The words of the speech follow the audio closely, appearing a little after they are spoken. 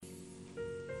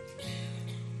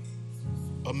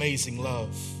amazing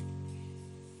love,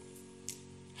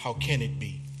 how can it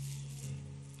be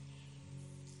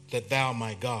that thou,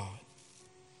 my God,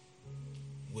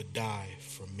 would die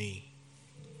for me?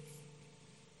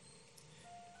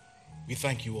 We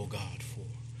thank you, O God, for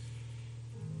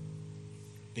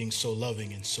being so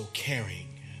loving and so caring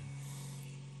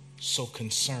and so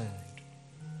concerned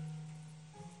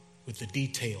with the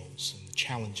details and the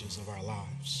challenges of our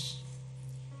lives.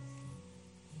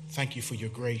 Thank you for your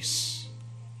grace.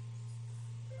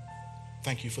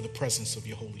 Thank you for the presence of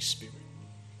your Holy Spirit.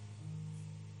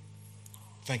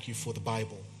 Thank you for the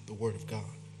Bible, the Word of God.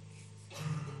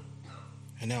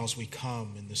 And now as we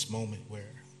come in this moment where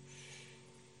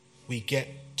we get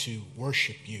to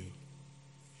worship you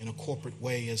in a corporate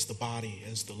way as the body,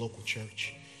 as the local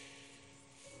church,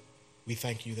 we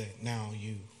thank you that now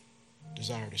you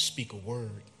desire to speak a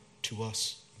word to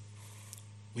us.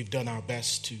 We've done our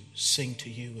best to sing to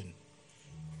you and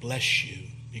bless you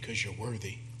because you're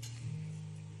worthy.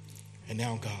 And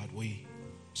now, God, we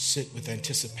sit with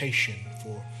anticipation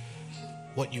for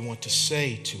what you want to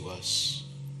say to us.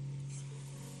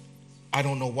 I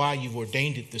don't know why you've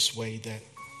ordained it this way, that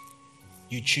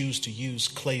you choose to use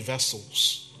clay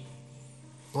vessels,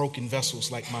 broken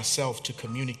vessels like myself, to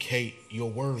communicate your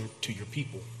word to your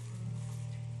people.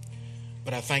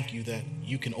 But I thank you that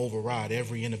you can override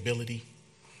every inability,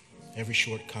 every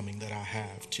shortcoming that I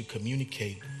have to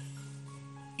communicate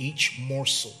each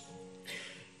morsel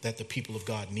that the people of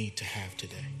God need to have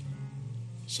today.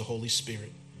 So Holy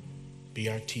Spirit, be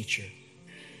our teacher,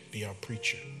 be our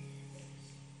preacher.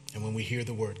 And when we hear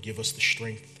the word, give us the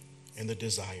strength and the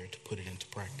desire to put it into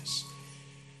practice.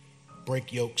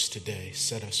 Break yokes today,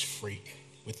 set us free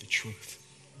with the truth.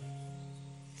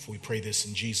 For we pray this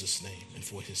in Jesus' name and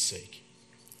for his sake.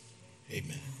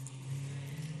 Amen.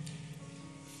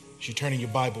 As you turn in your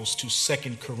Bibles to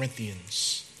 2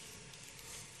 Corinthians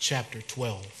chapter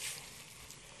 12.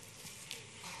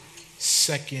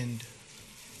 2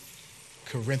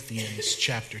 Corinthians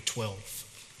chapter 12.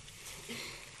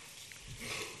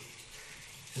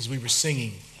 As we were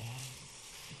singing,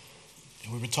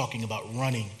 and we were talking about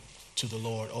running to the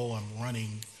Lord. Oh, I'm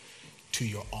running to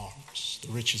your arms.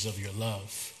 The riches of your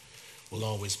love will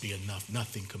always be enough.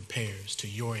 Nothing compares to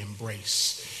your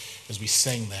embrace. As we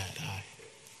sang that, I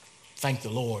thank the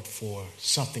Lord for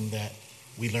something that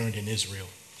we learned in Israel.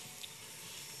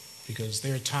 Because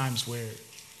there are times where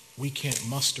we can't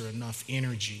muster enough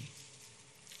energy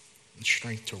and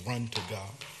strength to run to God.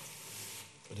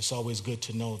 But it's always good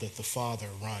to know that the Father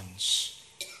runs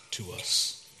to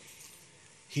us.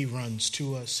 He runs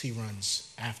to us. He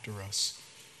runs after us.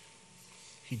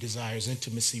 He desires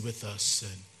intimacy with us,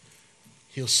 and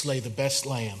he'll slay the best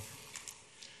lamb.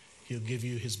 He'll give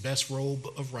you his best robe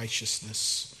of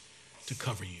righteousness to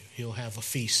cover you. He'll have a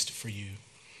feast for you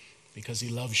because he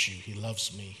loves you. He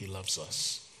loves me. He loves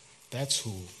us. That's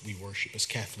who we worship. As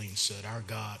Kathleen said, our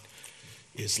God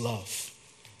is love.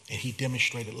 And he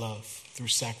demonstrated love through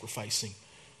sacrificing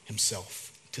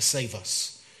himself to save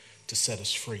us, to set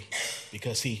us free,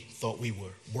 because he thought we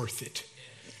were worth it.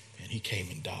 And he came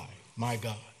and died. My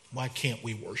God, why can't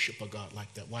we worship a God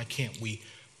like that? Why can't we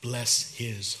bless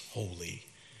his holy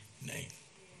name?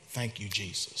 Thank you,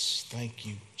 Jesus. Thank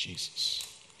you, Jesus.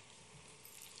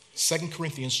 2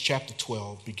 Corinthians chapter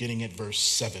 12, beginning at verse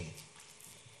 7.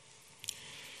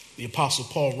 The Apostle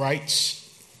Paul writes,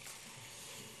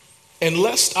 "And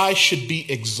lest I should be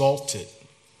exalted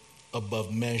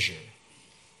above measure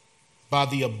by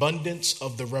the abundance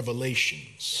of the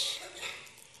revelations,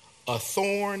 a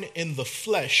thorn in the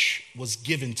flesh was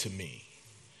given to me,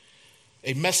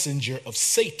 a messenger of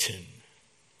Satan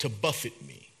to buffet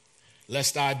me,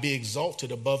 lest I be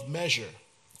exalted above measure.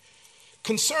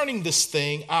 Concerning this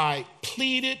thing, I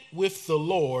pleaded with the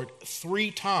Lord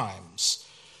 3 times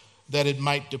that it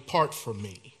might depart from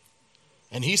me.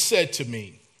 And he said to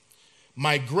me,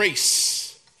 my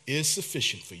grace is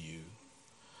sufficient for you,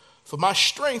 for my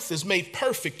strength is made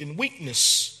perfect in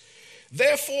weakness.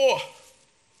 Therefore,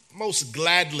 most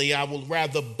gladly I will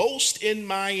rather boast in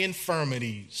my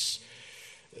infirmities,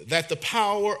 that the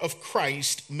power of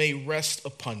Christ may rest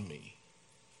upon me.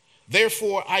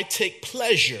 Therefore, I take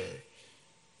pleasure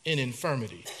in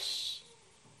infirmities,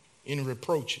 in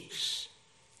reproaches,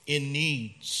 in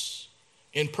needs,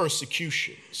 in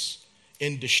persecutions,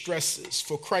 in distresses,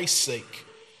 for Christ's sake.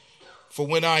 For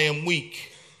when I am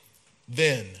weak,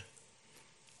 then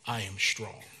I am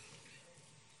strong."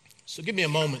 So give me a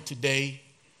moment today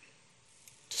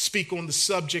to speak on the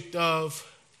subject of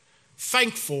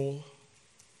thankful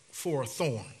for a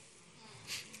thorn.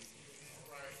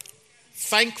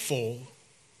 Thankful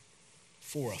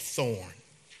for a thorn.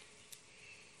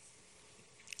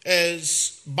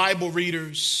 as Bible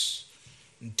readers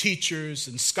and teachers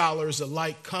and scholars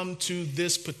alike come to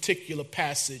this particular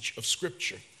passage of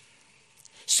Scripture,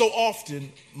 so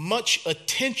often much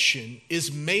attention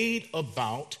is made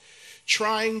about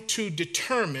trying to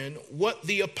determine what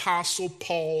the Apostle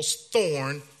Paul's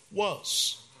thorn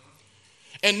was.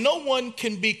 And no one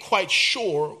can be quite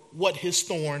sure what his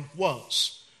thorn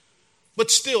was. But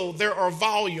still, there are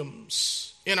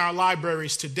volumes in our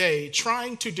libraries today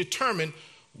trying to determine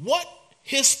what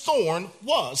his thorn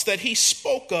was that he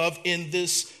spoke of in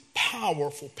this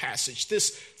powerful passage,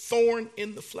 this thorn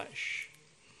in the flesh.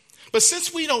 But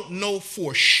since we don't know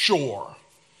for sure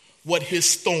what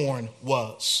his thorn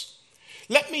was,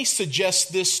 let me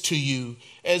suggest this to you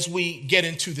as we get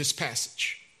into this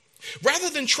passage. Rather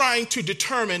than trying to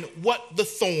determine what the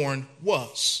thorn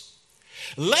was,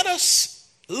 let us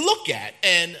look at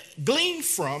and glean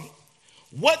from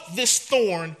what this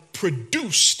thorn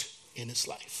produced in his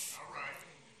life.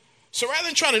 So rather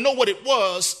than trying to know what it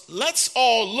was, let's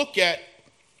all look at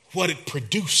what it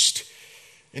produced.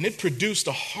 And it produced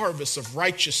a harvest of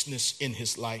righteousness in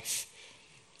his life.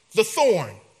 The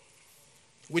thorn,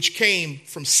 which came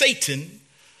from Satan,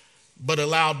 but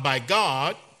allowed by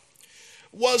God,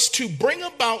 was to bring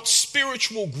about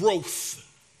spiritual growth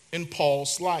in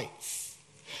Paul's life.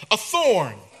 A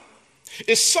thorn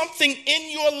is something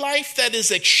in your life that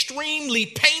is extremely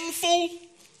painful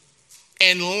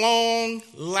and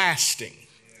long-lasting.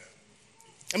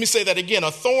 Let me say that again.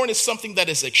 A thorn is something that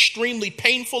is extremely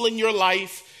painful in your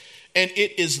life, and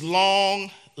it is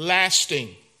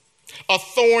long-lasting. A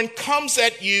thorn comes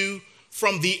at you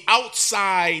from the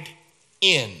outside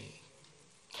in.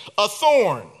 A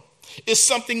thorn is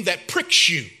something that pricks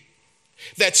you,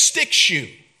 that sticks you,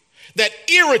 that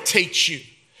irritates you,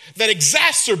 that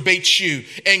exacerbates you,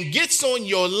 and gets on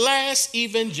your last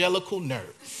evangelical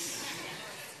nerve.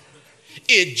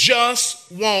 It just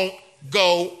won't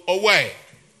go away.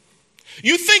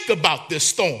 You think about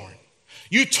this thorn.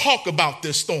 You talk about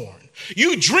this thorn.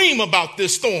 You dream about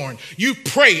this thorn. You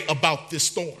pray about this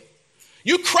thorn.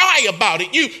 You cry about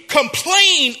it. You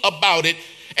complain about it.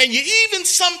 And you even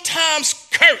sometimes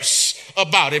curse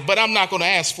about it. But I'm not going to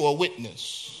ask for a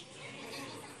witness.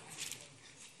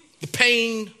 The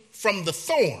pain from the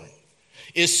thorn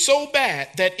is so bad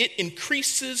that it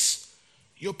increases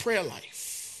your prayer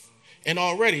life. And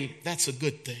already that's a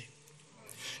good thing.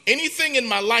 Anything in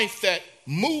my life that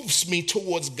moves me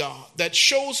towards God, that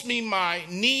shows me my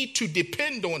need to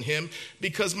depend on him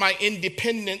because my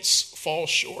independence falls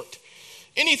short.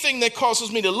 Anything that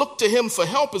causes me to look to him for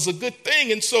help is a good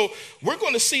thing. And so we're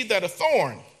going to see that a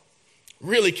thorn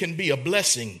really can be a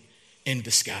blessing in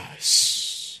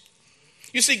disguise.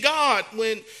 You see, God,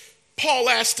 when Paul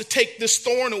asked to take this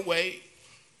thorn away,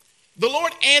 the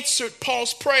Lord answered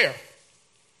Paul's prayer.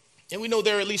 And we know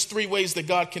there are at least three ways that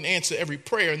God can answer every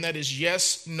prayer, and that is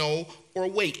yes, no, or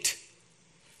wait.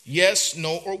 Yes,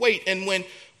 no, or wait. And when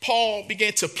Paul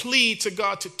began to plead to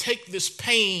God to take this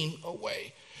pain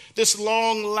away, this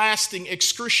long-lasting,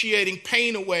 excruciating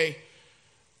pain away,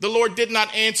 the Lord did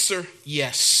not answer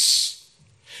yes.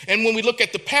 And when we look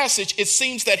at the passage, it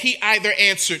seems that he either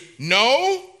answered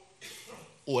no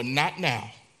or not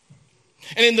now.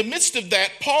 And in the midst of that,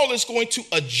 Paul is going to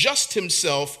adjust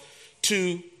himself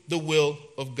to the will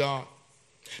of God.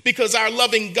 Because our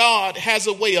loving God has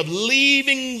a way of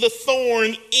leaving the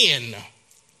thorn in.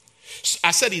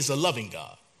 I said he's a loving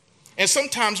God. And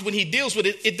sometimes when he deals with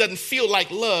it, it doesn't feel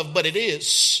like love, but it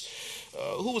is.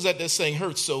 Who was that saying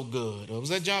hurts so good? Was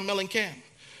that John Mellencamp?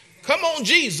 Come on,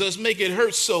 Jesus, make it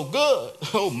hurt so good.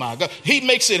 Oh my God, he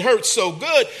makes it hurt so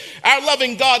good. Our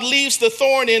loving God leaves the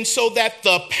thorn in so that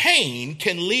the pain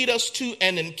can lead us to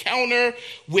an encounter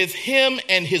with him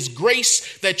and his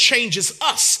grace that changes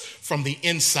us from the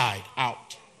inside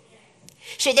out.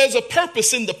 So there's a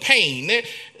purpose in the pain.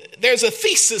 There's a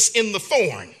thesis in the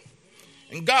thorn.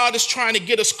 And God is trying to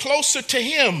get us closer to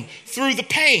him through the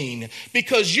pain,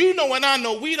 because you know and I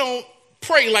know we don't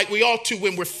pray like we ought to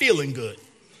when we're feeling good.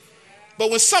 But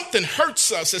when something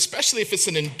hurts us, especially if it's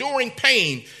an enduring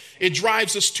pain, it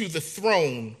drives us to the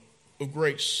throne of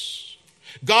grace.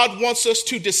 God wants us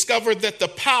to discover that the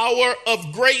power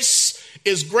of grace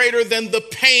is greater than the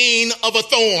pain of a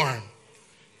thorn.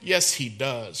 Yes, he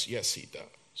does. Yes, he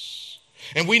does.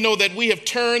 And we know that we have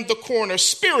turned the corner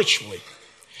spiritually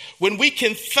when we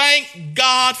can thank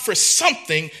God for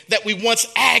something that we once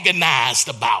agonized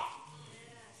about.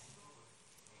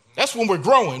 That's when we're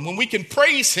growing, when we can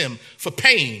praise him for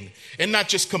pain and not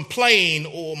just complain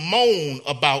or moan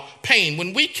about pain.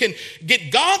 When we can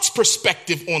get God's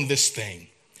perspective on this thing,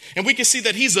 and we can see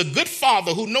that he's a good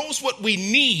father who knows what we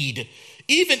need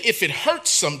even if it hurts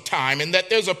sometime, and that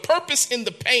there's a purpose in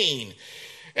the pain,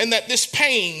 and that this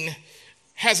pain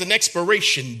has an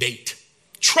expiration date.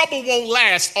 Trouble won't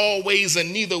last always,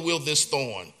 and neither will this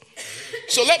thorn.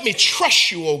 So let me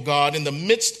trust you, oh God, in the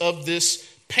midst of this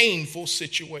painful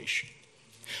situation.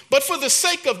 But for the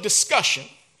sake of discussion,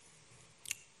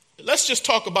 let's just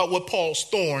talk about what Paul's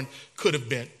thorn could have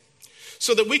been,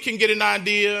 so that we can get an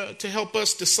idea to help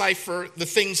us decipher the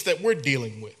things that we're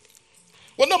dealing with.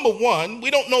 Well, number one,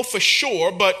 we don't know for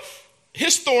sure, but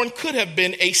his thorn could have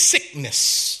been a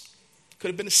sickness. Could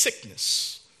have been a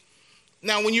sickness.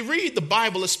 Now, when you read the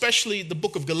Bible, especially the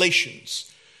book of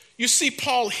Galatians, you see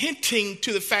Paul hinting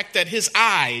to the fact that his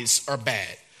eyes are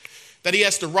bad, that he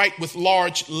has to write with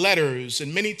large letters,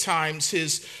 and many times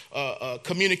his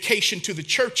communication to the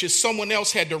churches, someone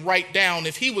else had to write down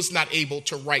if he was not able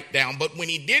to write down. But when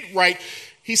he did write,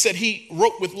 he said he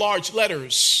wrote with large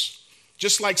letters.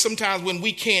 Just like sometimes when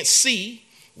we can't see,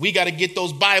 we got to get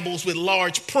those Bibles with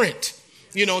large print.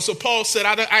 So Paul said,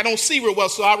 I don't see real well,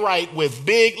 so I write with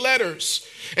big letters.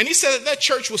 And he said that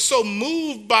church was so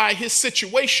moved by his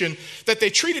situation that they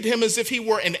treated him as if he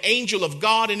were an angel of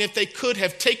God. And if they could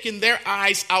have taken their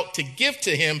eyes out to give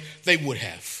to him, they would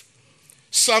have.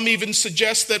 Some even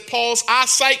suggest that Paul's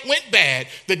eyesight went bad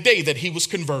the day that he was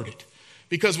converted.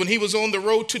 Because when he was on the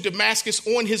road to Damascus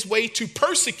on his way to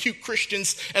persecute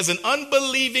Christians as an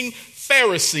unbelieving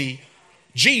Pharisee,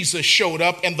 Jesus showed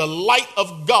up, and the light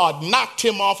of God knocked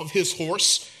him off of his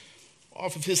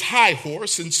high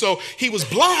horse. And so he was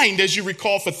blind, as you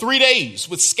recall, for 3 days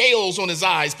with scales on his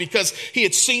eyes because he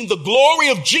had seen the glory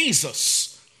of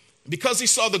Jesus. Because he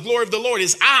saw the glory of the Lord,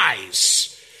 his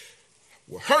eyes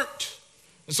were hurt.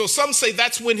 And so some say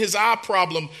that's when his eye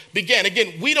problem began.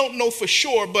 Again, we don't know for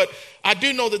sure, but I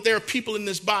do know that there are people in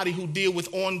this body who deal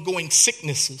with ongoing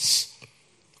sicknesses,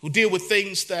 who deal with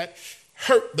things that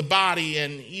hurt the body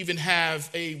and even have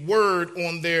a word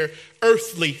on their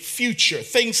earthly future.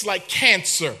 Things like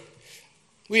cancer.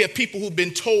 We have people who've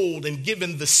been told and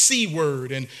given the C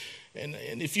word. And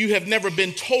if you have never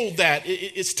been told that,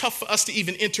 it's tough for us to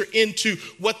even enter into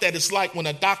what that is like when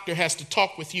a doctor has to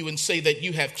talk with you and say that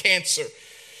you have cancer.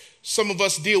 Some of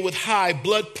us deal with high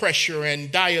blood pressure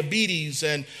and diabetes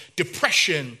and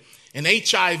depression and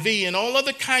HIV and all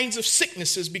other kinds of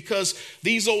sicknesses because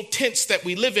these old tents that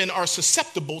we live in are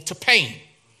susceptible to pain.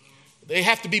 They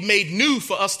have to be made new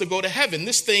for us to go to heaven.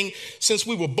 This thing, since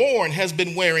we were born, has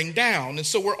been wearing down. And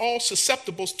so we're all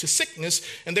susceptible to sickness.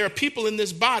 And there are people in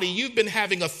this body, you've been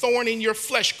having a thorn in your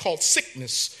flesh called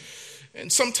sickness. And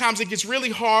sometimes it gets really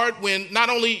hard when not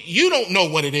only you don't know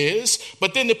what it is,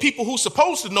 but then the people who are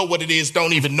supposed to know what it is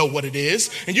don't even know what it is.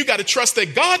 And you got to trust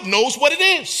that God knows what it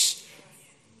is.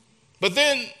 But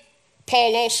then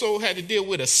Paul also had to deal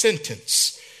with a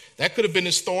sentence. That could have been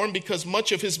his thorn because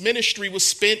much of his ministry was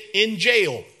spent in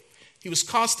jail. He was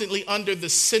constantly under the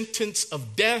sentence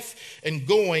of death and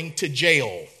going to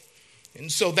jail.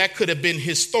 And so that could have been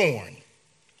his thorn.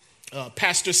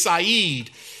 Pastor Saeed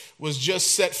was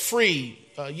just set free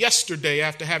yesterday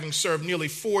after having served nearly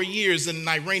 4 years in an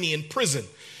Iranian prison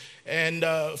and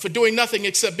for doing nothing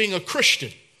except being a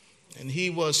Christian. And he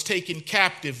was taken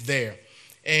captive there.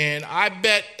 And I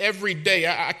bet every day,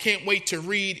 I can't wait to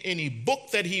read any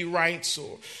book that he writes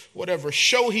or whatever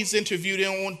show he's interviewed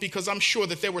on, because I'm sure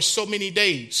that there were so many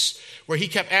days where he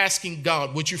kept asking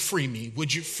God, would you free me?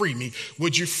 Would you free me?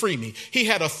 Would you free me? He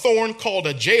had a thorn called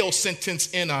a jail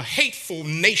sentence in a hateful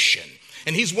nation.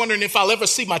 And he's wondering if I'll ever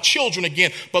see my children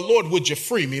again. But Lord, would you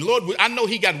free me? Lord, I know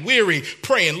he got weary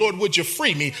praying. Lord, would you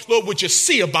free me? Lord, would you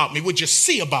see about me? Would you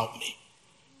see about me?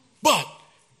 But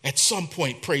at some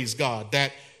point, praise God,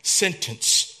 that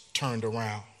sentence turned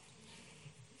around.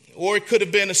 Or it could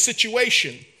have been a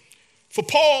situation. For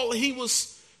Paul, he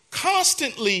was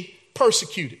constantly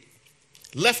persecuted,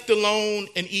 left alone,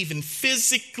 and even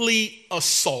physically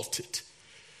assaulted.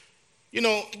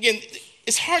 Again,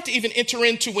 it's hard to even enter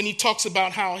into when he talks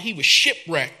about how he was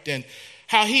shipwrecked and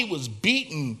how he was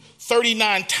beaten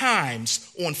 39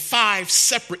 times on 5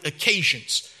 separate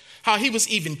occasions. How he was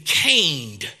even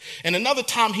caned, and another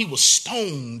time he was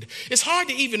stoned. It's hard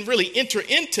to even really enter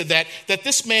into that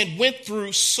this man went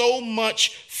through so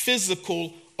much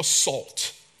physical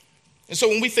assault. And so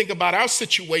when we think about our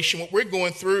situation, what we're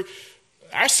going through,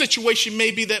 our situation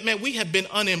may be that, man, we have been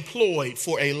unemployed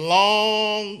for a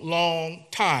long, long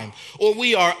time, or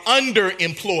we are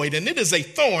underemployed, and it is a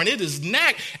thorn. It is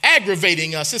not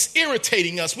aggravating us. It's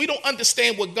irritating us. We don't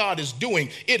understand what God is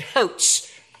doing. It hurts.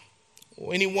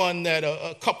 Or anyone that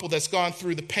a couple that's gone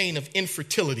through the pain of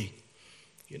infertility.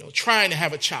 trying to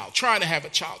have a child,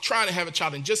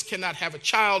 and just cannot have a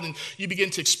child. And you begin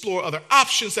to explore other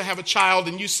options to have a child.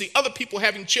 And you see other people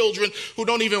having children who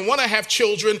don't even want to have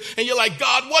children. And you're like,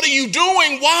 God, what are you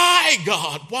doing? Why,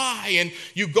 God? Why? And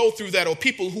you go through that. Or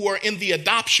people who are in the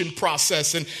adoption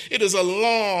process. And it is a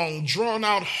long, drawn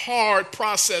out, hard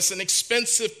process, an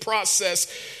expensive process.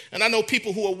 And I know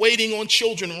people who are waiting on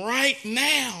children right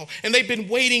now, and they've been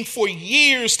waiting for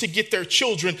years to get their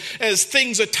children as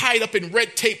things are tied up in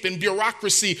red tape and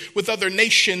bureaucracy with other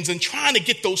nations and trying to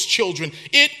get those children.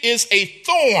 It is a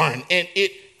thorn and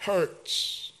it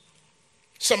hurts.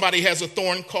 Somebody has a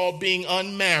thorn called being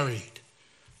unmarried.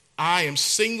 I am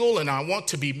single and I want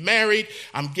to be married.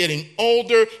 I'm getting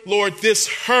older. Lord, this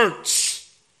hurts.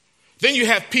 Then you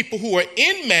have people who are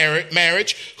in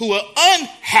marriage who are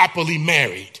unhappily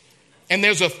married. And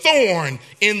there's a thorn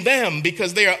in them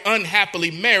because they are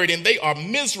unhappily married and they are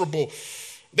miserable.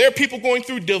 There are people going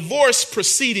through divorce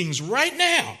proceedings right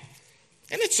now.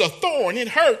 And it's a thorn. It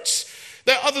hurts.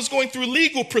 There are others going through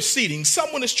legal proceedings.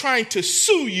 Someone is trying to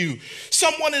sue you.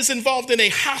 Someone is involved in a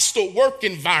hostile work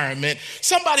environment.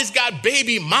 Somebody's got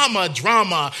baby mama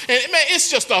drama. And man,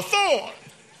 it's just a thorn.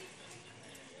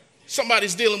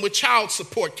 Somebody's dealing with child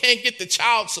support. Can't get the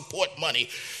child support money.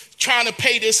 Trying to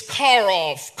pay this car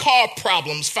off, car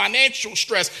problems, financial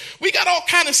stress. We got all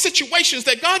kinds of situations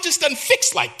that God just doesn't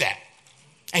fix like that.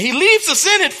 And he leaves us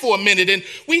in it for a minute. And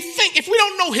we think, if we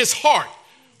don't know his heart,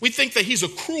 we think that he's a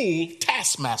cruel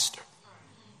taskmaster.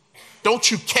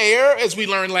 Don't you care, as we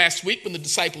learned last week when the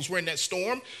disciples were in that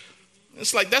storm?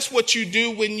 It's like that's what you do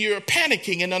when you're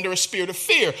panicking and under a spirit of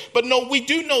fear. But no, we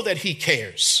do know that he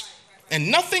cares.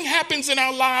 And nothing happens in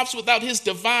our lives without his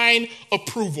divine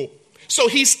approval. So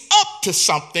he's up to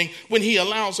something when he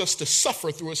allows us to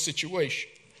suffer through a situation.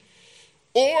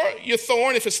 Or your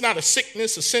thorn, if it's not a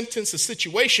sickness, a sentence, a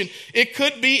situation, it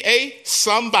could be a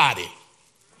somebody.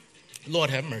 Lord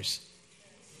have mercy.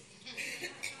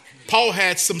 Paul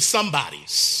had some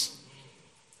somebodies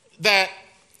that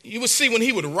you would see when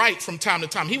he would write from time to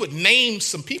time. He would name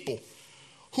some people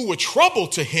who were trouble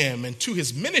to him and to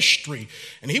his ministry.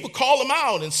 And he would call them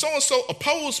out, and so-and-so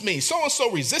opposed me, so-and-so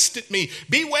resisted me,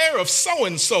 beware of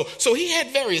so-and-so. So he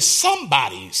had various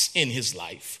somebodies in his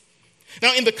life.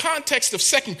 Now, in the context of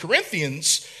 2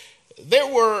 Corinthians, there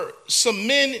were some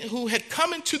men who had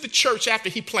come into the church after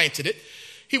he planted it.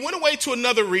 He went away to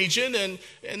another region,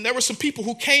 and there were some people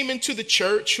who came into the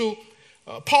church who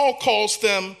Paul calls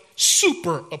them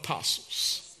super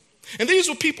apostles. And these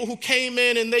were people who came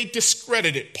in and they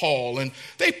discredited Paul and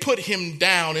they put him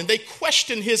down and they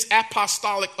questioned his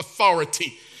apostolic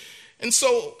authority. And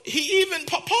so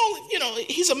Paul,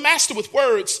 he's a master with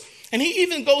words. And he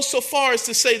even goes so far as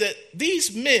to say that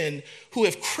these men who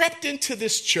have crept into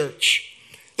this church,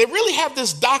 they really have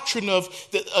this doctrine of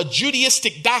a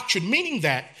Judaistic doctrine, meaning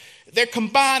that they're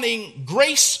combining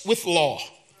grace with law.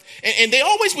 And they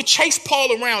always would chase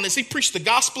Paul around as he preached the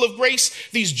gospel of grace.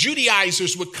 These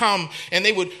Judaizers would come and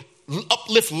they would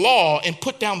uplift law and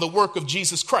put down the work of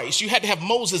Jesus Christ. You had to have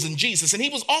Moses and Jesus. And he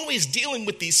was always dealing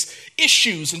with these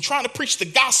issues and trying to preach the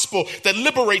gospel that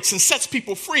liberates and sets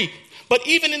people free. But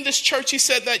even in this church, he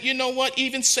said that, you know what,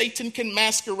 even Satan can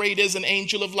masquerade as an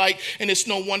angel of light. And it's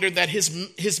no wonder that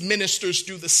his ministers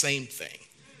do the same thing.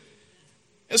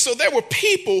 And so there were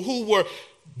people who were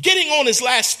getting on his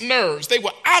last nerves. They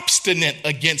were obstinate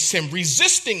against him,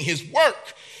 resisting his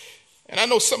work. And I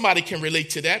know somebody can relate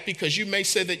to that because you may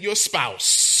say that your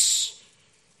spouse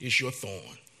is your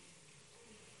thorn.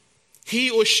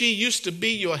 He or she used to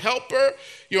be your helper,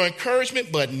 your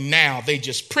encouragement, but now they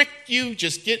just prick you,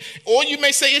 or you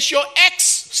may say it's your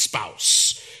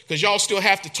ex-spouse because y'all still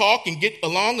have to talk and get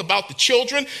along about the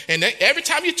children. And every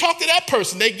time you talk to that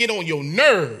person, they get on your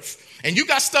nerve. And you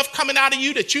got stuff coming out of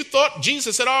you that you thought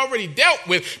Jesus had already dealt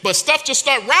with, but stuff just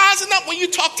start rising up when you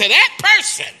talk to that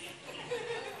person.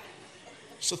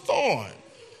 It's a thorn.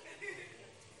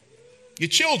 Your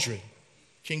children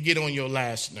can get on your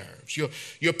last nerves.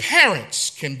 Your parents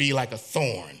can be like a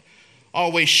thorn,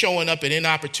 always showing up at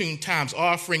inopportune times,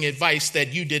 offering advice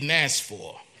that you didn't ask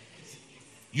for.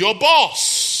 Your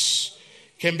boss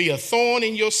can be a thorn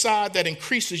in your side that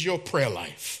increases your prayer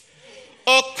life.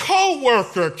 A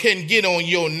coworker can get on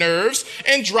your nerves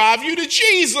and drive you to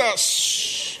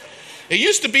Jesus. It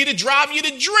used to be to drive you to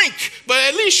drink, but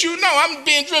at least you know I'm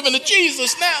being driven to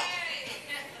Jesus now.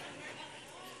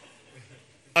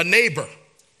 A neighbor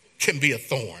can be a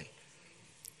thorn.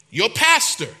 Your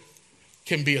pastor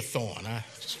can be a thorn.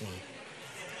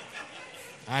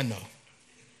 I know.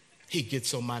 He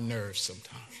gets on my nerves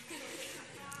sometimes.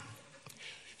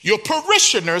 Your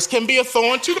parishioners can be a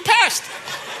thorn to the pastor.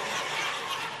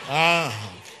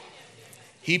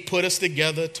 He put us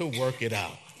together to work it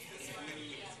out.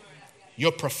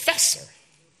 Your professor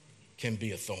can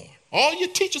be a thorn. All your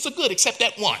teachers are good except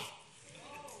that one.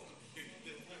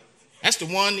 That's the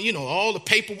one, all the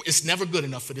paper, it's never good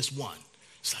enough for this one.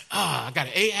 It's like, I got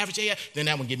an A average, then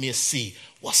that one give me a C.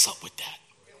 What's up with that?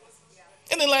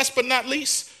 And then last but not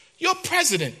least, your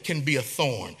president can be a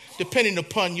thorn, depending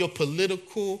upon your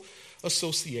political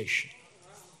association.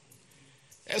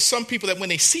 There's some people that when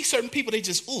they see certain people, they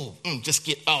just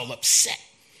get all upset.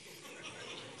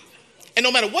 And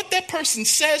no matter what that person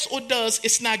says or does,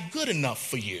 it's not good enough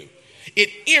for you. It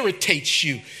irritates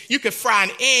you. You can fry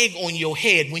an egg on your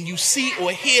head when you see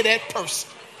or hear that person.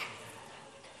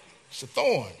 It's a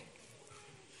thorn.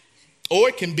 Or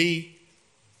it can be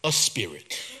a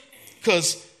spirit.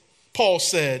 Because Paul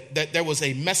said that there was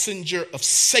a messenger of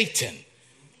Satan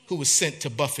who was sent to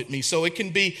buffet me. So it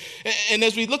can be, and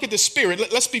as we look at the spirit,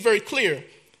 let's be very clear.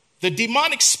 The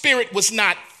demonic spirit was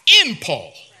not in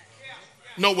Paul.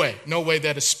 No way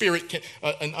that a spirit can,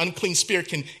 an unclean spirit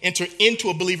can enter into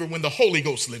a believer when the Holy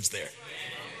Ghost lives there.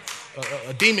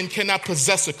 A demon cannot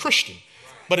possess a Christian,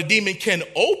 but a demon can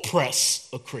oppress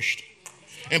a Christian.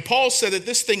 And Paul said that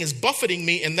this thing is buffeting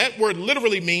me, and that word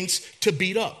literally means to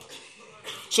beat up.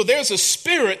 So there's a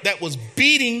spirit that was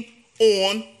beating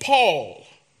on Paul.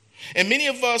 And many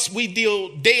of us, we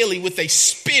deal daily with a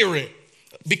spirit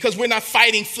because we're not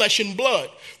fighting flesh and blood.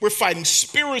 We're fighting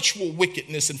spiritual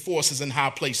wickedness and forces in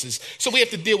high places. So we have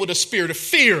to deal with a spirit of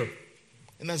fear.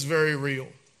 And that's very real.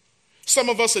 Some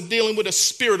of us are dealing with a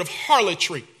spirit of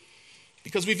harlotry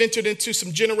because we've entered into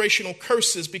some generational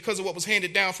curses because of what was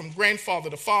handed down from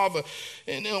grandfather to father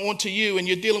and on to you. And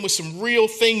you're dealing with some real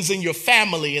things in your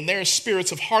family. And there are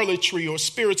spirits of harlotry or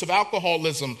spirits of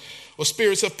alcoholism or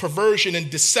spirits of perversion and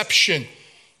deception.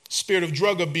 Spirit of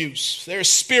drug abuse. There are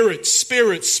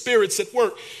spirits at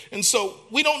work. And so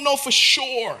we don't know for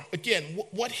sure, again,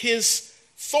 what his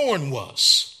thorn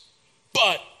was.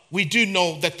 But we do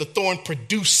know that the thorn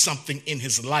produced something in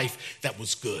his life that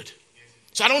was good.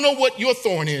 So I don't know what your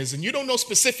thorn is, and you don't know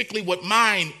specifically what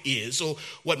mine is or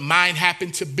what mine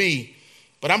happened to be.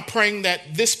 But I'm praying that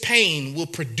this pain will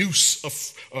produce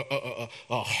a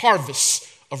harvest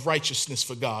of righteousness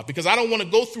for God, because I don't want to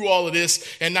go through all of this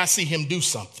and not see him do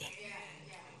something.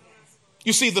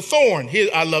 You see, the thorn, here,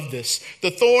 I love this.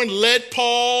 The thorn led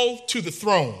Paul to the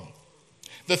throne.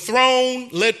 The throne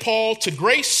led Paul to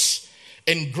grace,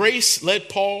 and grace led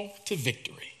Paul to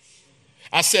victory.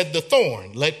 I said the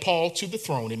thorn led Paul to the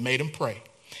throne and made him pray.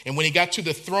 And when he got to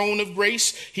the throne of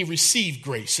grace, he received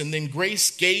grace, and then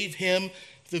grace gave him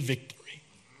the victory.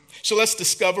 So let's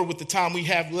discover with the time we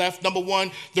have left, number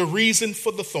one, the reason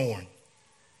for the thorn.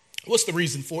 What's the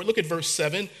reason for it? Look at verse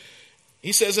 7.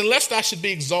 He says, "And lest I should be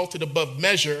exalted above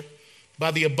measure by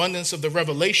the abundance of the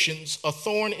revelations, a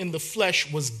thorn in the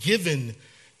flesh was given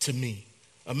to me,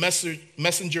 a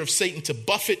messenger of Satan to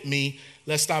buffet me,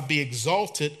 lest I be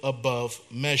exalted above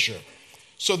measure."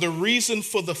 So the reason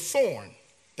for the thorn,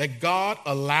 that God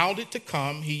allowed it to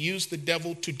come, he used the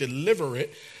devil to deliver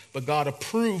it, but God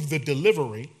approved the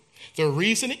delivery. The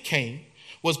reason it came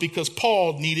was because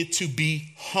Paul needed to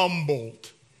be humbled.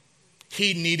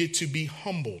 He needed to be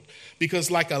humbled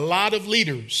because, like a lot of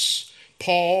leaders,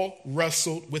 Paul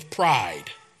wrestled with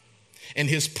pride. And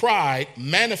his pride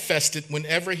manifested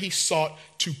whenever he sought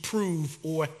to prove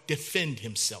or defend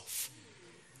himself.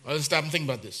 Let's stop and think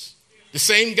about this. The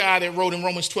same guy that wrote in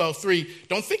Romans 12:3,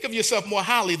 don't think of yourself more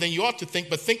highly than you ought to think,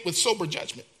 but think with sober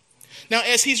judgment. Now,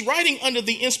 as he's writing under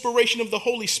the inspiration of the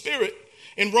Holy Spirit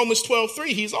in Romans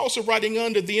 12:3, he's also writing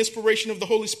under the inspiration of the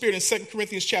Holy Spirit in 2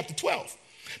 Corinthians chapter 12.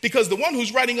 Because the one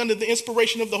who's writing under the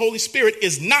inspiration of the Holy Spirit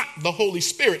is not the Holy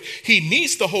Spirit. He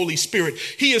needs the Holy Spirit.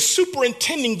 He is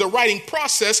superintending the writing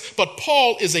process, but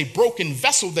Paul is a broken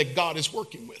vessel that God is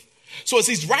working with. So as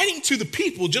he's writing to the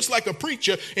people, just like a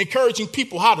preacher encouraging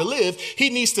people how to live, he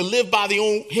needs to live by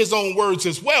his own words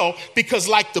as well, because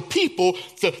like the people,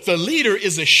 the leader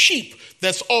is a sheep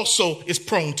that's also is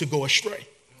prone to go astray.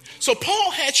 So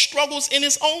Paul had struggles in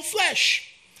his own flesh.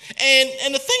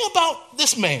 And the thing about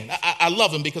this man, I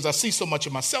love him because I see so much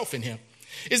of myself in him,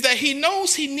 is that he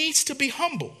knows he needs to be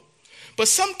humble. But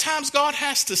sometimes God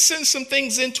has to send some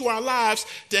things into our lives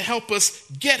to help us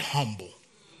get humble.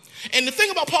 And the thing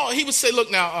about Paul, he would say,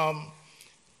 look now,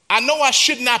 I know I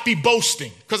should not be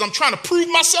boasting because I'm trying to prove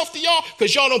myself to y'all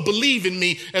because y'all don't believe in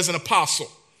me as an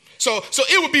apostle. So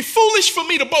it would be foolish for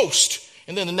me to boast.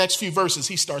 And then the next few verses,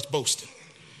 he starts boasting.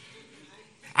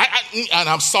 And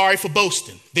I'm sorry for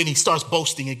boasting. Then he starts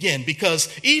boasting again because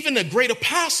even a great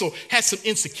apostle had some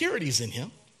insecurities in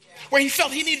him where he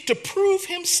felt he needed to prove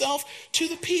himself to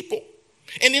the people.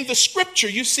 And in the scripture,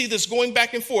 you see this going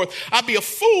back and forth. I'd be a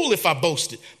fool if I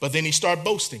boasted. But then he started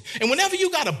boasting. And whenever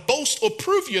you got to boast or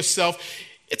prove yourself,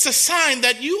 it's a sign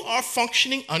that you are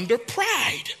functioning under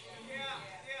pride.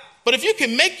 But if you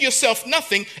can make yourself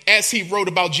nothing, as he wrote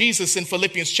about Jesus in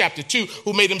Philippians chapter 2,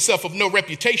 who made himself of no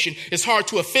reputation, it's hard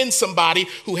to offend somebody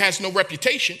who has no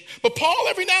reputation. But Paul,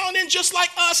 every now and then, just like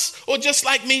us, or just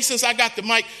like me, since I got the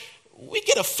mic, we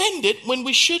get offended when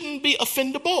we shouldn't be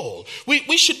offendable.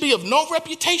 We should be of no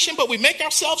reputation, but we make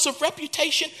ourselves of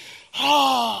reputation.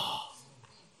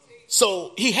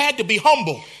 So he had to be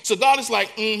humble. So God is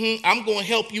like, I'm going to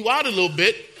help you out a little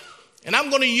bit. And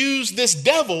I'm going to use this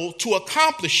devil to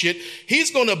accomplish it. He's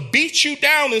going to beat you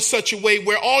down in such a way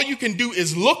where all you can do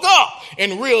is look up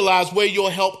and realize where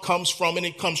your help comes from, and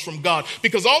it comes from God.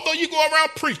 Because although you go around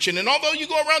preaching and although you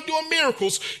go around doing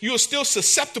miracles, you are still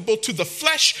susceptible to the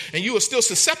flesh, and you are still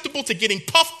susceptible to getting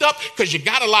puffed up because you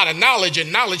got a lot of knowledge,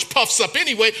 and knowledge puffs up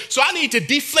anyway. So I need to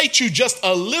deflate you just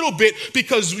a little bit,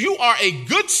 because you are a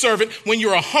good servant when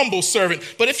you're a humble servant.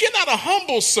 But if you're not a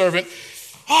humble servant,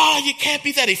 you can't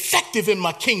be that effective in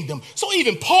my kingdom. So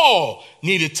even Paul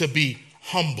needed to be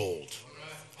humbled.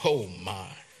 Oh my.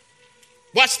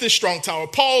 Watch this, Strong Tower.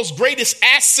 Paul's greatest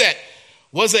asset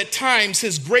was at times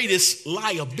his greatest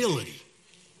liability.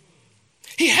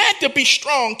 He had to be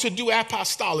strong to do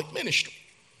apostolic ministry.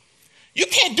 You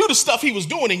can't do the stuff he was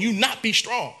doing and you not be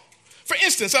strong. For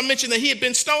instance, I mentioned that he had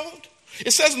been stoned.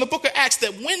 It says in the book of Acts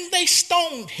that when they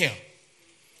stoned him,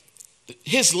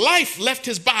 his life left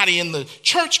his body and the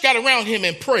church got around him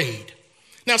and prayed.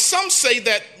 Now, some say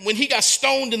that when he got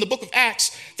stoned in the book of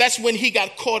Acts, that's when he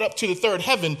got caught up to the third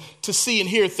heaven to see and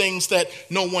hear things that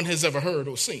no one has ever heard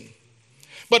or seen.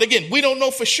 But again, we don't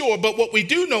know for sure. But what we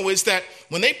do know is that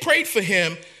when they prayed for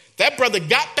him, that brother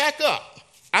got back up.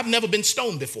 I've never been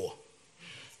stoned before.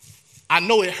 I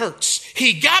know it hurts.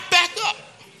 He got back up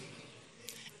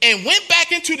and went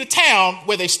back into the town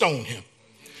where they stoned him.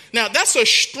 Now, that's a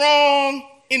strong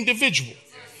individual.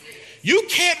 You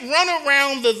can't run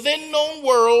around the then known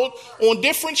world on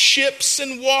different ships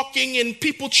and walking and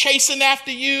people chasing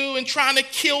after you and trying to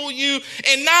kill you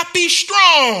and not be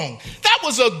strong. That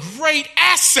was a great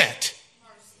asset.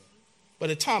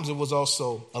 But at times it was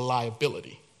also a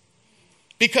liability,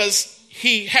 because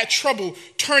he had trouble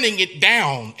turning it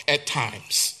down at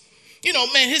times. You know,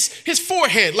 man, his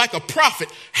forehead, like a prophet,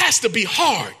 has to be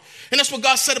hard. And that's what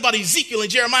God said about Ezekiel and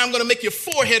Jeremiah. I'm going to make your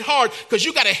forehead hard because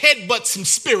you got to headbutt some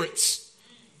spirits.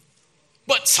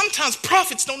 But sometimes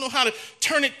prophets don't know how to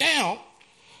turn it down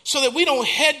so that we don't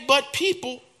headbutt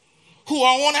people who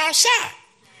are on our side.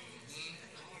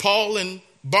 Paul and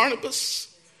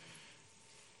Barnabas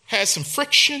had some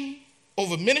friction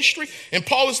over ministry. And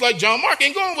Paul is like, John Mark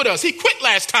ain't going with us. He quit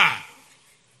last time.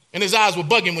 And his eyes were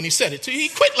bugging when he said it. He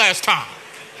quit last time.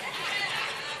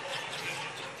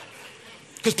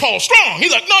 Because Paul's strong.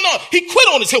 He's like, no, he quit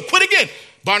on us. He'll quit again.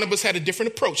 Barnabas had a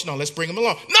different approach. No, let's bring him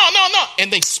along. No.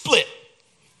 And they split.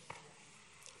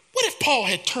 What if Paul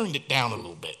had turned it down a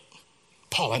little bit?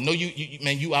 Paul, I know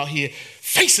you out here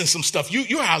facing some stuff.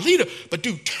 You're our leader. But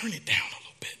dude, turn it down a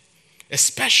little bit.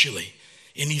 Especially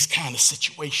in these kind of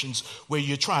situations where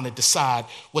you're trying to decide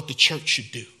what the church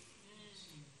should do.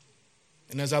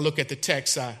 And as I look at the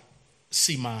text, I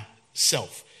see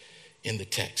myself in the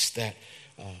text that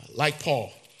like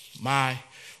Paul,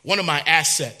 one of my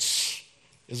assets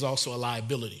is also a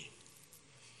liability.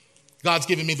 God's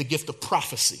given me the gift of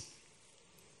prophecy.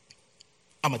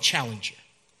 I'm a challenger.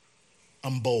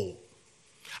 I'm bold.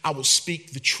 I will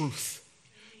speak the truth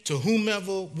to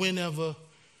whomever, whenever,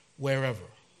 wherever.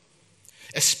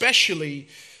 Especially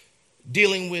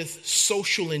dealing with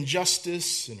social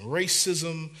injustice and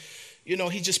racism. You know,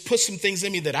 he just put some things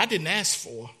in me that I didn't ask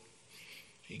for.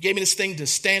 He gave me this thing to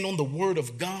stand on the word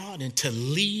of God and to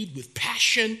lead with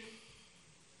passion.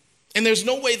 And there's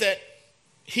no way that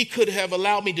he could have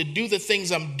allowed me to do the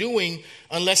things I'm doing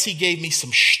unless he gave me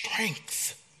some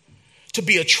strength to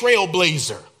be a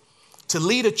trailblazer, to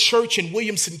lead a church in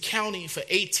Williamson County for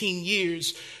 18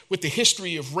 years with the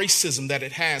history of racism that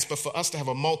it has. But for us to have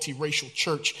a multiracial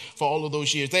church for all of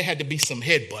those years, there had to be some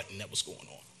headbutting that was going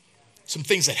on, some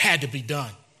things that had to be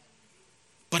done.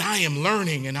 But I am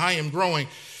learning and I am growing.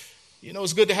 You know,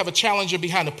 it's good to have a challenger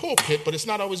behind the pulpit, but it's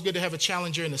not always good to have a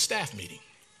challenger in a staff meeting.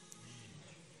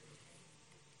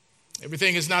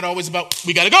 Everything is not always about,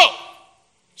 we got to go.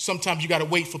 Sometimes you got to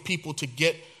wait for people to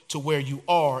get to where you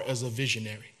are as a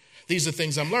visionary. These are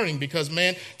things I'm learning because,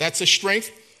 man, that's a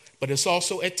strength, but it's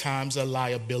also at times a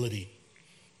liability.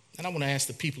 And I want to ask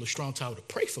the people of Strong Tower to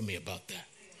pray for me about that.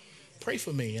 Pray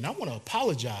for me. And I want to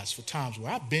apologize for times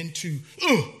where I've been too,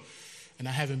 and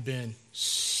I haven't been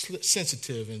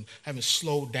sensitive and haven't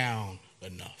slowed down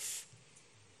enough.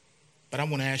 But I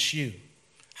want to ask you,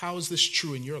 how is this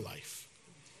true in your life?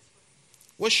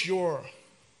 What's your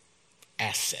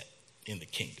asset in the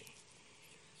kingdom?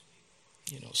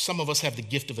 You know, some of us have the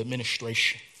gift of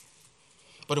administration.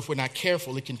 But if we're not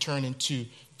careful, it can turn into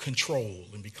control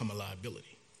and become a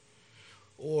liability.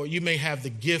 Or you may have the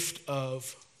gift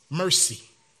of mercy,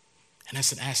 and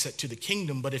that's an asset to the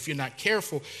kingdom. But if you're not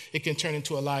careful, it can turn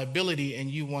into a liability, and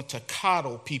you want to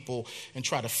coddle people and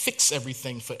try to fix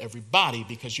everything for everybody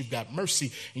because you've got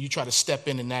mercy, and you try to step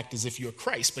in and act as if you're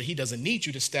Christ. But he doesn't need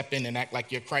you to step in and act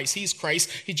like you're Christ. He's Christ.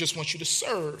 He just wants you to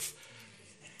serve.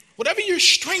 Whatever your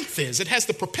strength is, it has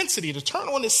the propensity to turn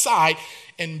on its side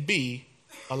and be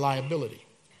a liability.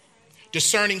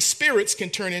 Discerning spirits can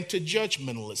turn into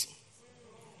judgmentalism.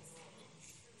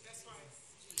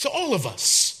 So all of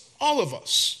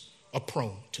us are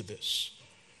prone to this.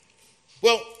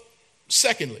 Well,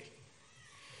 secondly,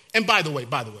 and by the way,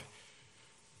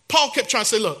 Paul kept trying to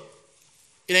say, look,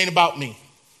 it ain't about me.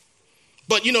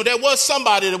 But, you know, there was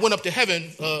somebody that went up to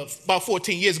heaven about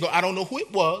 14 years ago. I don't know who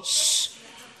it was.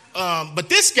 But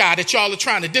this guy that y'all are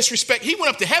trying to disrespect, he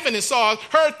went up to heaven and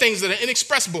heard things that are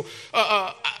inexpressible.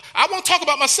 I won't talk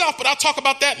about myself, but I'll talk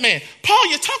about that man. Paul,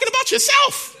 you're talking about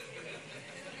yourself.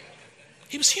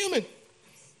 He was human.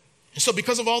 And so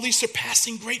because of all these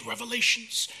surpassing great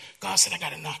revelations, God said, I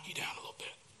got to knock you down a little bit.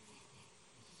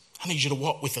 I need you to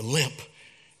walk with a limp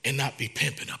and not be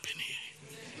pimping up in here.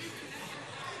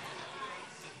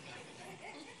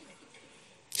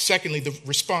 Secondly, the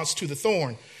response to the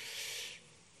thorn.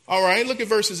 All right, look at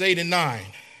verses 8 and 9.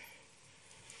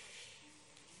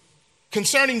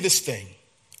 Concerning this thing,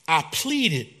 I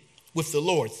pleaded with the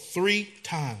Lord 3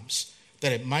 times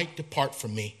that it might depart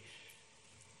from me.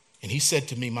 And he said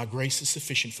to me, my grace is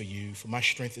sufficient for you, for my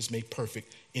strength is made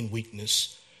perfect in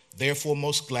weakness. Therefore,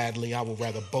 most gladly, I will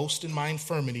rather boast in my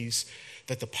infirmities,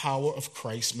 that the power of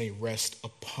Christ may rest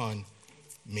upon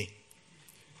me.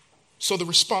 So the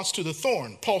response to the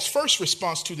thorn, Paul's first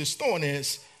response to this thorn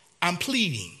is, I'm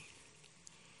pleading.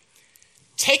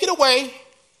 Take it away,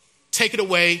 take it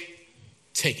away,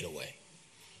 take it away.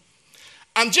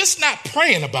 I'm just not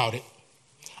praying about it.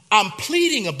 I'm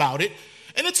pleading about it.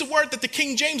 And it's a word that the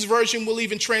King James Version will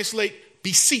even translate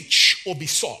beseech or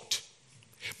besought.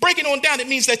 Breaking on down, it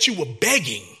means that you were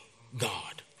begging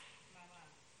God.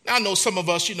 Now, I know some of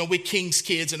us, you know, we're king's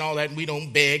kids and all that, and we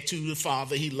don't beg to the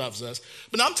Father. He loves us.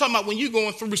 But I'm talking about when you're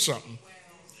going through something.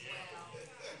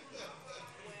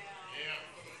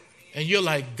 And you're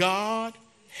like, God,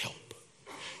 help.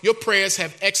 Your prayers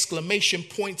have exclamation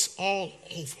points all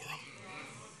over them.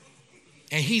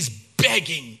 And he's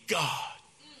begging God.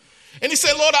 And he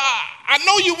said, Lord, I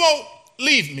know you won't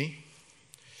leave me.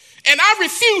 And I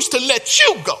refuse to let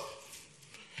you go.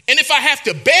 And if I have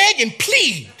to beg and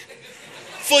plead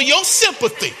for your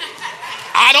sympathy,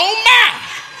 I don't mind.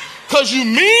 Because you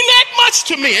mean that much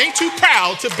to me. Ain't too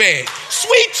proud to beg.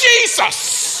 Sweet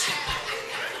Jesus.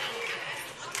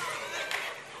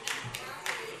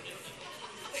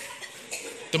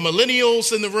 The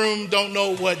millennials in the room don't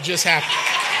know what just happened.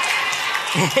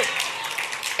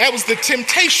 That was the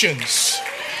Temptations.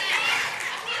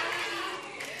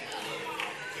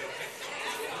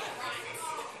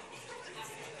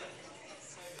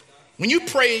 When you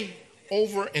pray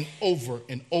over and over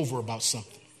and over about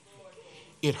something,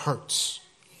 it hurts.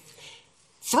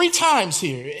 3 times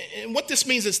here. And what this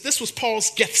means is this was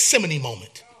Paul's Gethsemane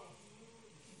moment.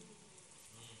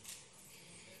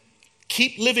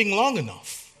 Keep living long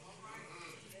enough,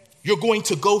 you're going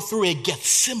to go through a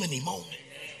Gethsemane moment.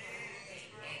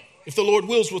 If the Lord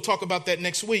wills, we'll talk about that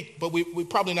next week, but we're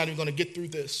probably not even going to get through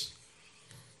this.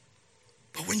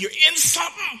 But when you're in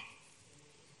something,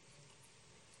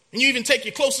 and you even take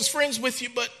your closest friends with you,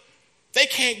 but they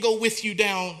can't go with you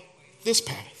down this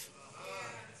path.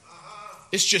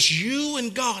 It's just you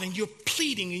and God, and you're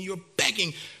pleading and you're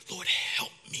begging, Lord,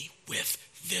 help me with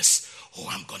this, or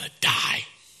I'm going to die.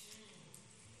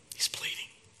 He's pleading.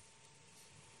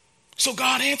 So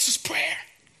God answers prayer.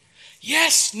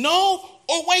 Yes, no,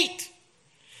 or wait.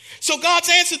 So God's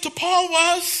answer to Paul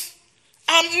was,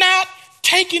 I'm not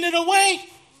taking it away.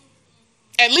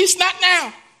 At least not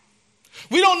now.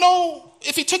 We don't know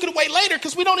if he took it away later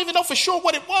because we don't even know for sure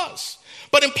what it was.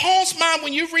 But in Paul's mind,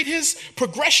 when you read his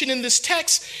progression in this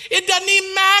text, it doesn't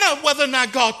even matter whether or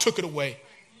not God took it away.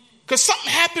 Because something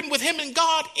happened with him and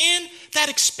God in that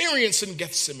experience in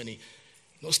Gethsemane.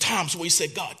 Those times where he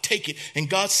said, God, take it. And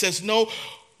God says, no,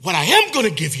 what I am going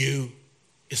to give you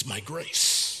is my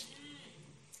grace.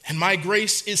 And my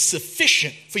grace is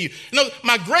sufficient for you. No,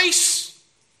 my grace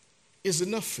is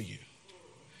enough for you.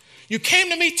 You came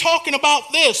to me talking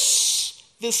about this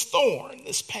thorn,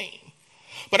 this pain.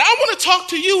 But I want to talk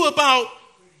to you about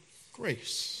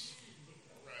grace.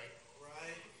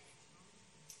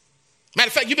 Matter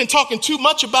of fact, you've been talking too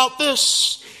much about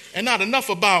this and not enough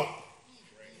about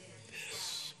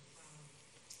this.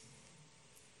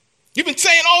 You've been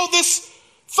saying, oh, this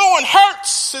thorn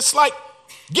hurts. It's like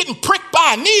getting pricked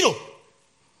by a needle.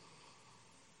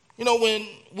 You know, when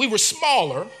we were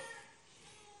smaller,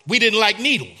 we didn't like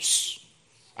needles.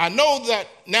 I know that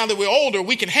now that we're older,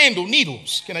 we can handle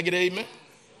needles. Can I get an amen?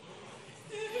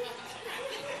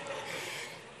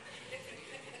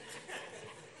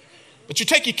 But you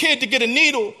take your kid to get a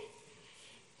needle,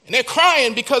 and they're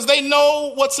crying because they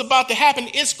know what's about to happen.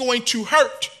 It's going to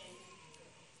hurt.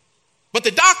 But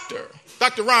the doctor,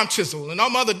 Dr. Ron Chisel, and all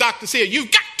my other doctors here,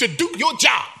 you've got to do your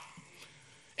job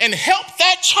and help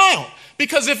that child.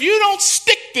 Because if you don't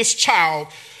stick this child,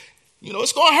 you know,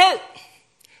 it's going to hurt.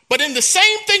 But in the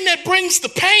same thing that brings the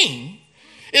pain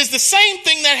is the same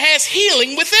thing that has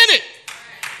healing within it.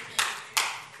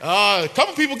 A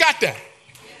couple people got that.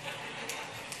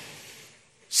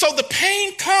 So the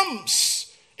pain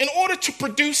comes in order to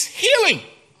produce healing.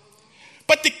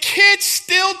 But the kids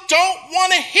still don't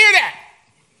want to hear that.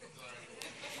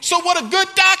 So what a good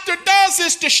doctor does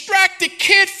is distract the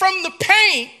kid from the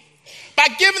pain by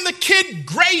giving the kid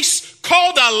grace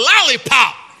called a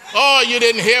lollipop. Oh, you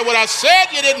didn't hear what I said.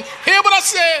 You didn't hear what I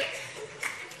said.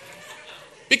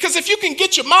 Because if you can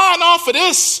get your mind off of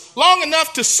this long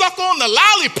enough to suck on the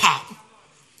lollipop,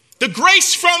 the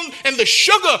grace from and the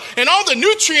sugar and all the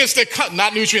nutrients that come,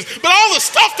 not nutrients, but all the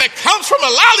stuff that comes from a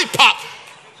lollipop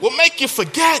will make you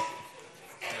forget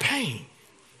the pain.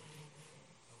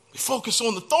 We focus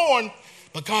on the thorn,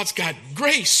 but God's got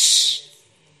grace.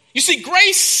 You see,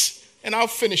 grace, and I'll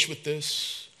finish with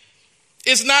this,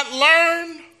 is not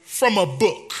learned from a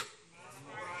book.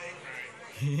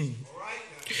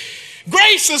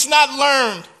 Grace is not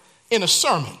learned in a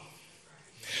sermon.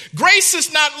 Grace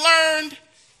is not learned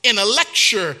in a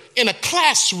lecture, in a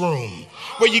classroom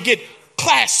where you get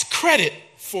class credit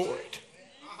for it.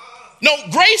 No,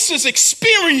 grace is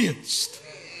experienced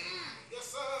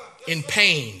in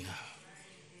pain,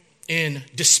 in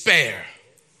despair,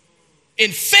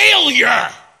 in failure,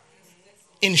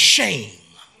 in shame,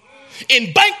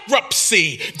 in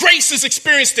bankruptcy. Grace is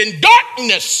experienced in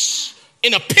darkness,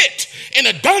 in a pit, in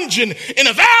a dungeon, in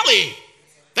a valley.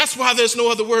 That's why there's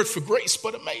no other word for grace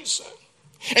but amazing.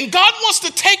 And God wants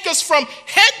to take us from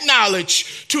head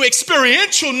knowledge to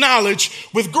experiential knowledge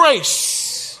with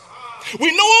grace.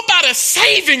 We know about a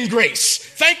saving grace.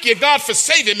 Thank you, God, for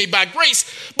saving me by grace.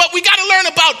 But we got to learn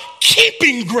about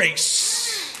keeping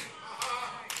grace.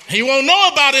 And you won't know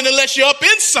about it unless you're up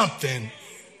in something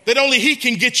that only He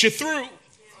can get you through.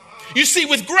 You see,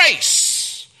 with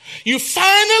grace, you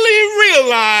finally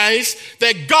realize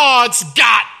that God's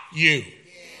got you.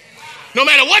 No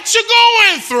matter what you're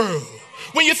going through.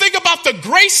 When you think about the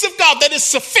grace of God that is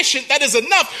sufficient, that is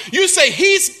enough, you say,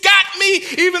 He's got me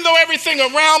even though everything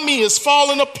around me is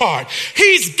falling apart.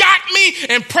 He's got me,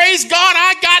 and praise God,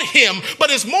 I got Him.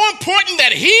 But it's more important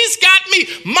that He's got me.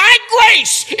 My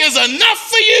grace is enough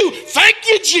for you. Thank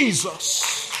you,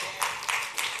 Jesus.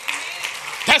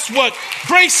 That's what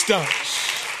grace does.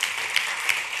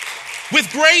 With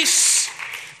grace,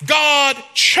 God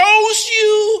chose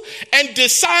you and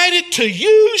decided to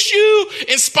use you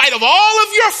in spite of all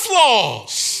of your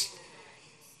flaws.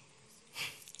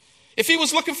 If He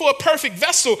was looking for a perfect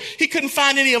vessel, He couldn't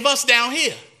find any of us down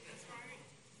here.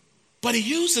 But He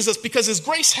uses us because His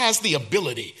grace has the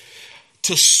ability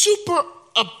to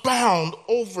superabound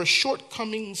over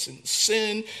shortcomings and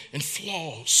sin and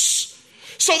flaws.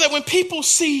 So that when people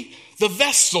see the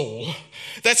vessel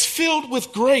that's filled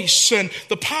with grace and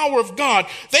the power of God,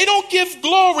 they don't give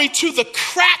glory to the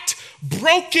cracked,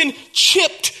 broken,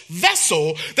 chipped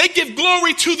vessel. They give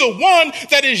glory to the one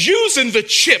that is using the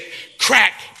chipped,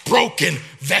 cracked, broken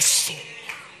vessel.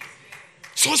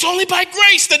 So it's only by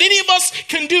grace that any of us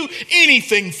can do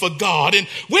anything for God. And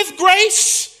with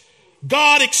grace,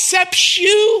 God accepts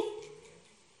you,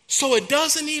 so it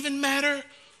doesn't even matter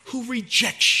who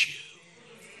rejects you.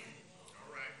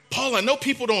 Paul, I know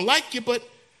people don't like you, but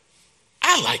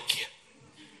I like you.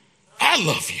 I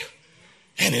love you.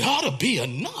 And it ought to be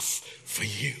enough for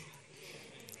you.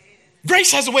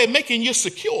 Grace has a way of making you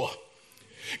secure.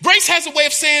 Grace has a way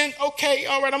of saying, okay,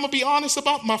 all right, I'm going to be honest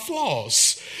about my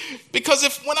flaws. Because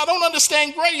when I don't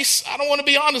understand grace, I don't want to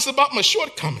be honest about my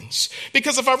shortcomings.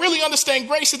 Because if I really understand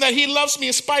grace and that He loves me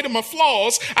in spite of my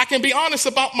flaws, I can be honest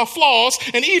about my flaws.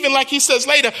 And even like He says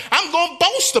later, I'm going to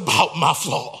boast about my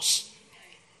flaws.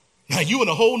 Now you in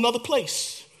a whole nother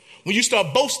place when you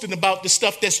start boasting about the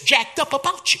stuff that's jacked up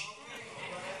about you.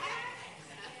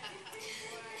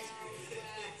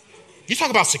 You talk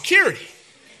about security.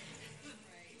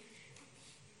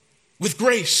 With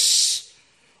grace,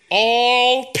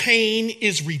 all pain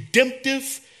is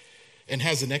redemptive and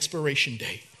has an expiration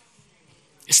date.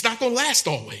 It's not going to last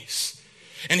always.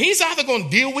 And he's either going to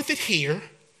deal with it here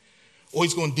or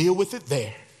he's going to deal with it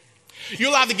there.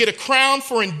 You'll either get a crown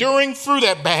for enduring through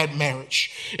that bad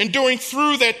marriage, enduring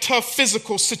through that tough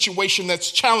physical situation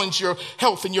that's challenged your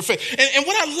health and your faith. And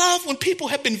what I love when people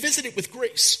have been visited with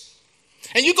grace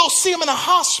and you go see them in a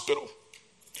hospital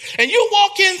and you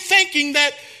walk in thinking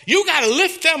that you got to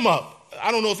lift them up.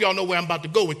 I don't know if y'all know where I'm about to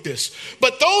go with this,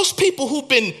 but those people who've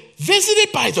been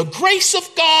visited by the grace of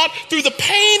God through the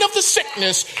pain of the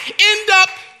sickness end up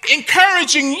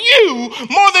encouraging you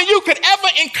more than you could ever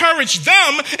encourage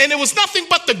them. And it was nothing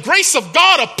but the grace of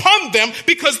God upon them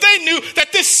because they knew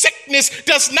that this sickness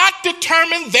does not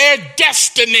determine their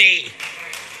destiny.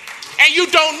 And you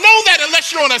don't know that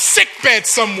unless you're on a sick bed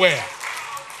somewhere.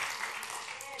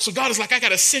 So God is like, I got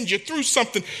to send you through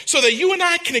something so that you and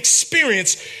I can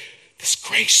experience this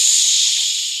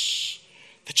grace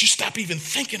that you stop even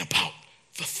thinking about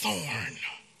the thorn.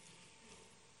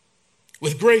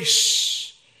 With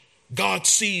grace, God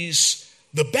sees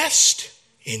the best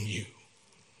in you.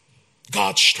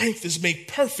 God's strength is made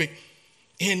perfect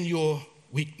in your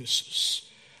weaknesses.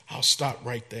 I'll stop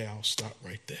right there.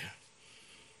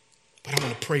 But I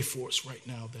want to pray for us right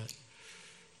now that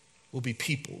we'll be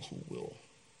people who will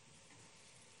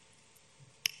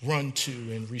run to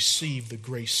and receive the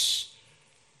grace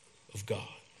of God.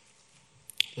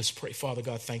 Let's pray. Father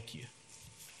God, thank you.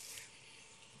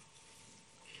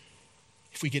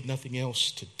 If we get nothing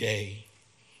else today,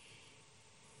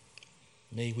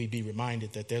 may we be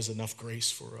reminded that there's enough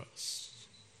grace for us.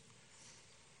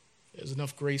 There's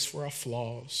enough grace for our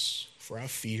flaws, for our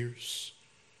fears,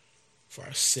 for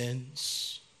our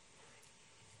sins,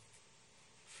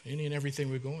 for any and everything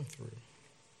we're going through.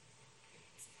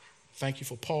 Thank you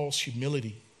for Paul's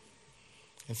humility,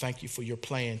 and thank you for your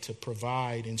plan to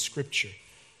provide in Scripture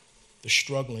the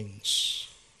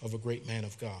strugglings of a great man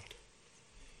of God.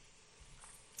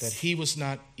 That he was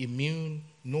not immune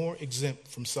nor exempt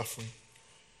from suffering,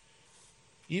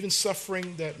 even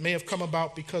suffering that may have come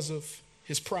about because of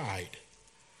his pride.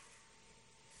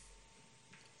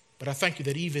 But I thank you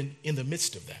that even in the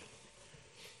midst of that,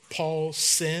 Paul's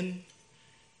sin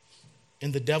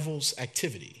and the devil's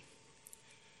activity,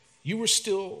 you were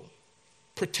still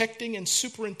protecting and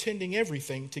superintending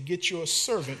everything to get your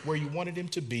servant where you wanted him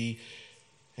to be,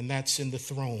 and that's in the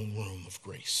throne room of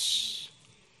grace.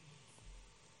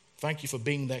 Thank you for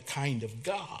being that kind of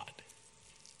God.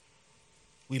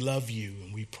 We love you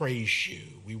and we praise you.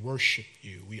 We worship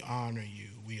you. We honor you.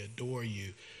 We adore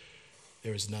you.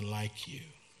 There is none like you.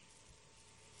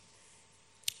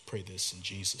 Pray this in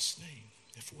Jesus' name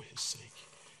and for his sake.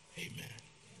 Amen.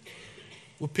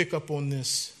 We'll pick up on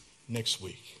this next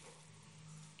week.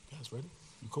 You guys ready?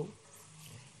 You cool?